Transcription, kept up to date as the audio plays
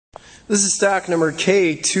This is stock number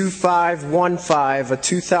K2515, a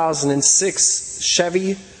 2006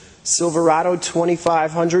 Chevy Silverado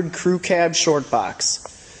 2500 crew cab short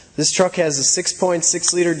box. This truck has a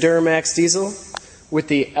 6.6 liter Duramax diesel with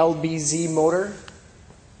the LBZ motor,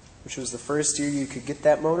 which was the first year you could get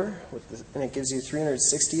that motor, and it gives you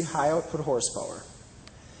 360 high output horsepower.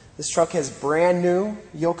 This truck has brand new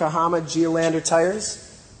Yokohama Geolandar tires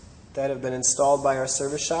that have been installed by our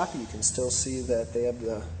service shop. You can still see that they have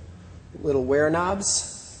the little wear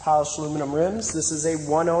knobs, polished aluminum rims. This is a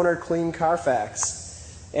one-owner clean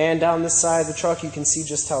Carfax. And down this side of the truck you can see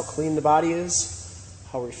just how clean the body is,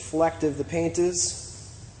 how reflective the paint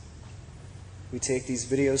is. We take these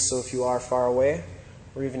videos so if you are far away,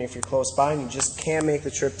 or even if you're close by and you just can't make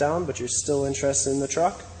the trip down but you're still interested in the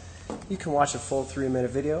truck, you can watch a full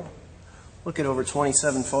 3-minute video, look at over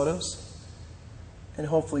 27 photos, and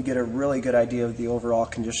hopefully get a really good idea of the overall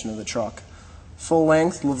condition of the truck. Full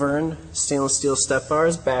length Laverne stainless steel step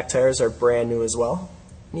bars, back tires are brand new as well.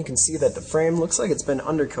 And you can see that the frame looks like it's been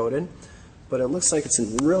undercoated, but it looks like it's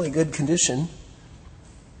in really good condition.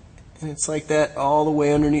 And it's like that all the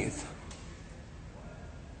way underneath.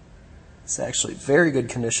 It's actually very good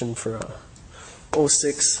condition for a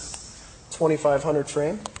 06 2500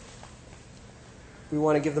 frame. We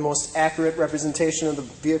want to give the most accurate representation of the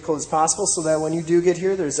vehicle as possible so that when you do get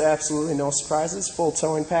here, there's absolutely no surprises. Full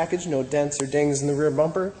towing package, no dents or dings in the rear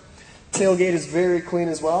bumper. Tailgate is very clean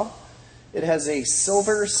as well. It has a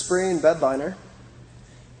silver spray and bed liner,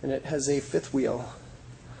 and it has a fifth wheel.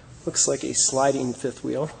 Looks like a sliding fifth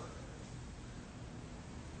wheel.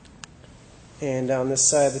 And on this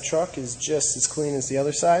side of the truck is just as clean as the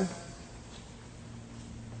other side.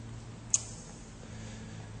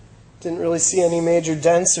 Didn't really see any major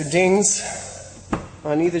dents or dings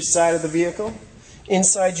on either side of the vehicle.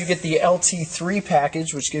 Inside you get the LT3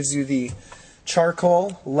 package, which gives you the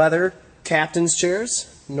charcoal leather captain's chairs.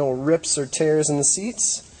 No rips or tears in the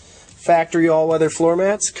seats. Factory all-weather floor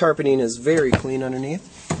mats. Carpeting is very clean underneath.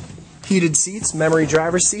 Heated seats, memory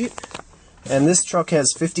driver's seat. And this truck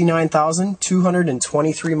has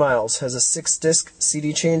 59,223 miles. Has a 6-disc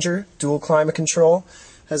CD changer, dual climate control.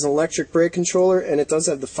 Has an electric brake controller, and it does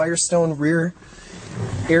have the Firestone rear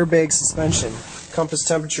airbag suspension. Compass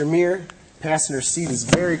temperature mirror. Passenger seat is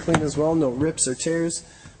very clean as well, no rips or tears.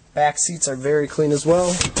 Back seats are very clean as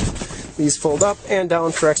well. These fold up and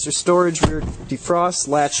down for extra storage. Rear defrost,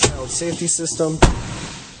 latch child safety system.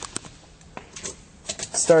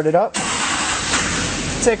 Start it up.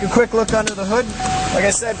 Take a quick look under the hood. Like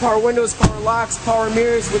I said, power windows, power locks, power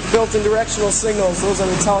mirrors with built-in directional signals. Those are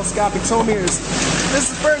the telescopic tow mirrors. This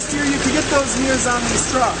is the first year you can get those mirrors on these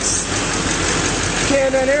trucks.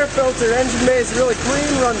 K&N air filter, engine bay is really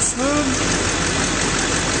clean, runs smooth.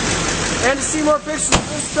 And to see more pictures of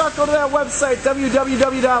this truck, go to that website,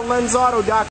 www.lenzauto.com.